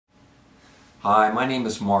Hi, my name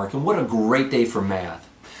is Mark, and what a great day for math.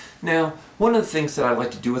 Now, one of the things that I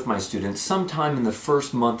like to do with my students sometime in the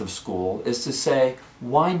first month of school is to say,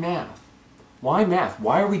 why math? Why math?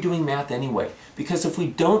 Why are we doing math anyway? Because if we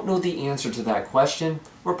don't know the answer to that question,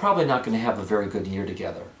 we're probably not going to have a very good year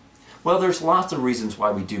together. Well, there's lots of reasons why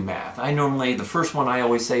we do math. The first one I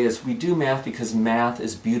always say is we do math because math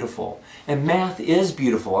is beautiful. And math is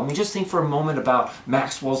beautiful. I mean, just think for a moment about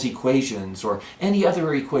Maxwell's equations or any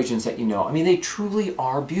other equations that you know. I mean, they truly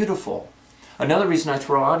are beautiful. Another reason I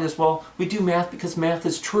throw out is, well, we do math because math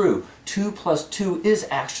is true. 2 plus 2 is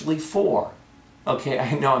actually 4. Okay,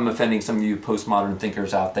 I know I'm offending some of you postmodern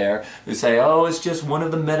thinkers out there who say, oh, it's just one of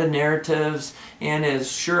the meta-narratives, and it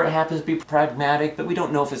happens to be pragmatic, but we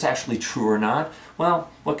don't know if it's actually true or not. Well,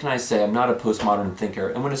 what can I say? I'm not a postmodern thinker,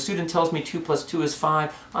 and when a student tells me 2 plus 2 is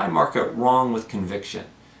 5, I mark it wrong with conviction.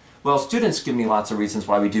 Well, students give me lots of reasons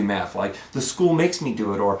why we do math, like the school makes me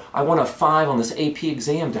do it, or I want a 5 on this AP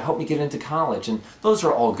exam to help me get into college, and those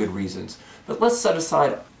are all good reasons. But let's set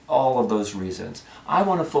aside all of those reasons. I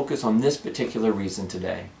want to focus on this particular reason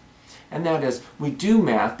today. And that is, we do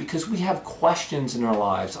math because we have questions in our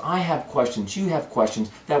lives. I have questions, you have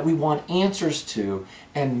questions that we want answers to,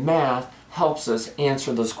 and math helps us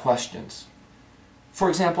answer those questions. For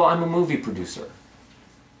example, I'm a movie producer.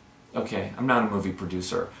 Okay, I'm not a movie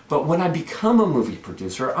producer, but when I become a movie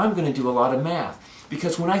producer, I'm going to do a lot of math.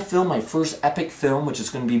 Because when I film my first epic film, which is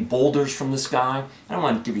going to be boulders from the sky, I don't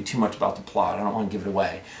want to give you too much about the plot, I don't want to give it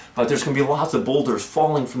away, but there's going to be lots of boulders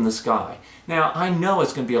falling from the sky. Now, I know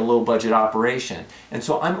it's going to be a low-budget operation, and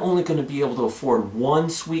so I'm only going to be able to afford one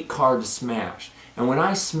sweet car to smash. And when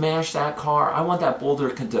I smash that car, I want that boulder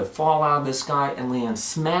to fall out of the sky and land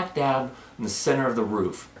smack dab in the center of the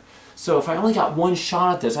roof. So if I only got one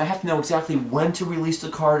shot at this, I have to know exactly when to release the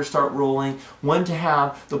car to start rolling, when to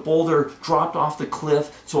have the boulder dropped off the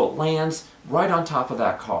cliff so it lands right on top of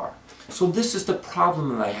that car. So this is the problem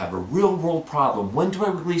that I have, a real world problem. When do I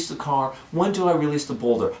release the car? When do I release the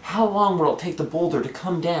boulder? How long will it take the boulder to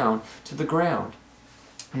come down to the ground?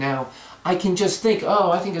 Now, I can just think,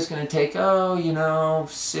 oh, I think it's going to take,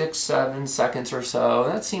 6, 7 seconds or so.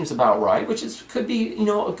 That seems about right, which could be,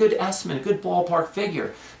 a good estimate, a good ballpark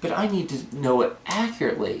figure. But I need to know it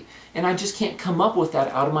accurately, and I just can't come up with that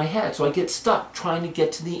out of my head. So I get stuck trying to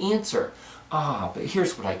get to the answer. But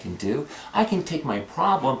here's what I can do. I can take my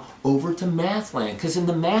problem over to Mathland, because in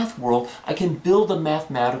the math world, I can build a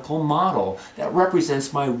mathematical model that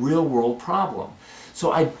represents my real-world problem.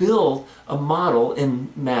 So I build a model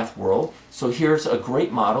in Math World. So here's a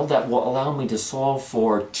great model that will allow me to solve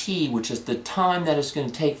for t, which is the time that it's going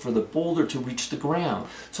to take for the boulder to reach the ground.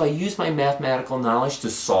 So I use my mathematical knowledge to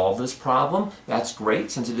solve this problem. That's great.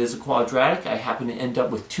 Since it is a quadratic, I happen to end up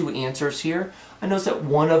with two answers here. I notice that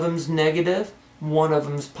one of them is negative, one of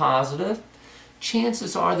them is positive.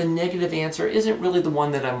 Chances are the negative answer isn't really the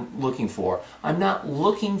one that I'm looking for. I'm not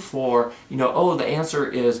looking for, the answer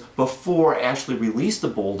is before I actually release the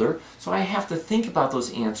boulder. So I have to think about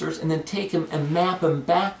those answers and then take them and map them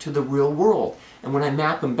back to the real world. And when I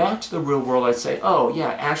map them back to the real world, I say, oh yeah,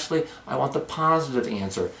 actually I want the positive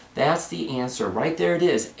answer. That's the answer. Right there it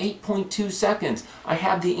is, 8.2 seconds. I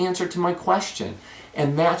have the answer to my question.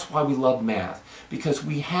 And that's why we love math, because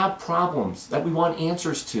we have problems that we want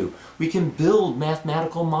answers to. We can build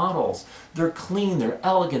mathematical models. They're clean, they're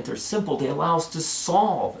elegant, they're simple. They allow us to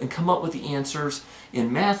solve and come up with the answers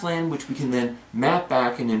in Mathland, which we can then map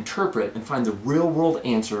back and interpret and find the real-world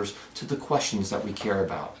answers to the questions that we care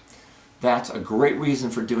about. That's a great reason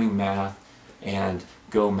for doing math, and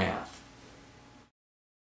go math.